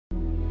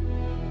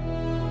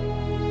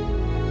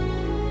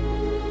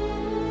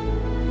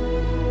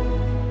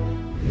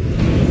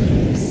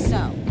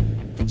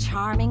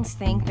lemmings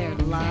think their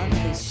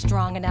love is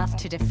strong enough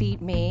to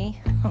defeat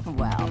me?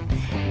 Well,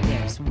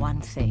 there's one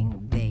thing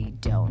they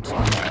don't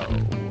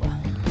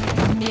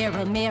know.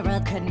 Mirror,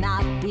 mirror, could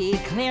not be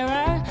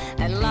clearer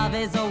that love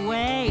is a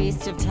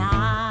waste of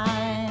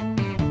time.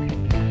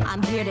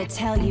 I'm here to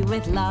tell you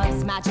with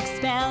love's magic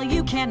spell,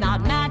 you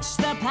cannot match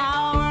the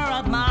power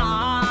of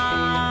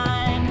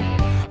mine.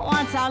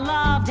 Once I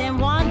loved and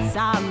once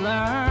I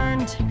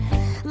learned,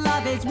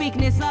 love is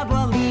weakness, love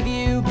will leave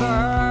you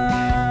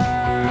burned.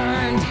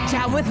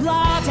 Down with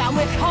love, down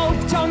with hope,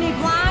 don't need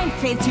blind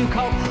faith to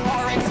cope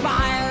or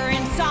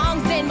inspiring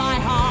songs in my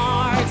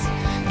heart.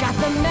 Got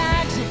the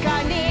magic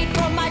I need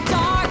from my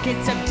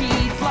darkest of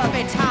deeds. Love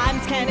at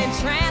times can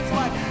entrance,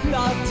 but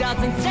love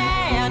doesn't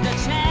stand a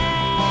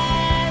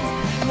chance.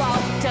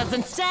 Love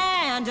doesn't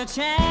stand a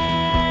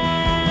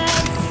chance.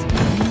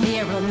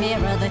 Mirror,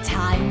 mirror, the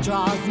time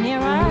draws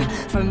nearer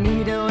for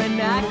me to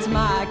enact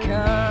my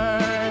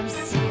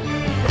curves.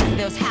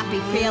 Those happy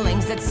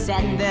feelings that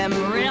send them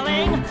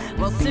reeling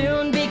will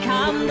soon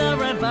become the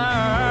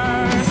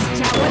reverse.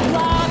 Down with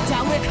love,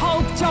 down with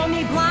hope, don't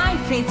need blind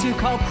faith to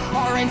cope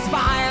or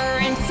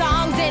inspiring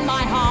songs in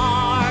my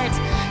heart.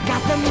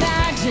 Got the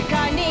magic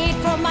I need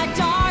from my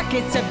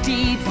darkest of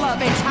deeds.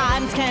 Love at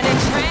times can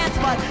entrance,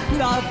 but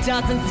love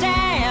doesn't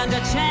stand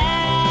a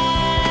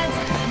chance.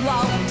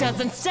 Love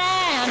doesn't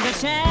stand a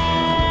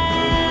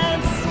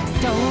chance.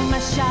 Stole my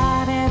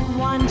shot at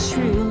one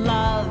true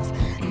love,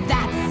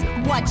 that's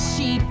what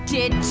she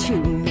did to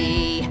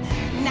me.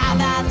 Now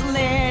that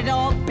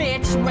little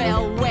bitch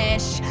will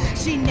wish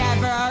she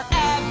never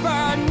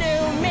ever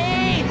knew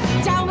me.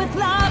 Down with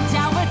love,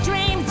 down with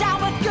dreams, down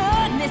with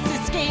goodness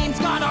and schemes.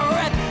 Gonna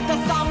rip the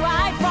song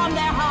right from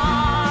their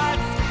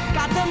hearts.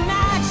 Got the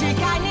magic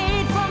I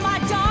need from my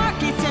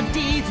darkest of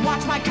deeds.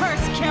 Watch my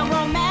curse kill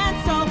romance,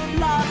 so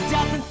love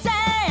doesn't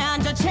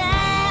stand a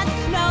chance.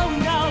 No,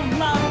 no,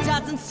 love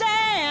doesn't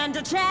stand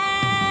a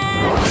chance.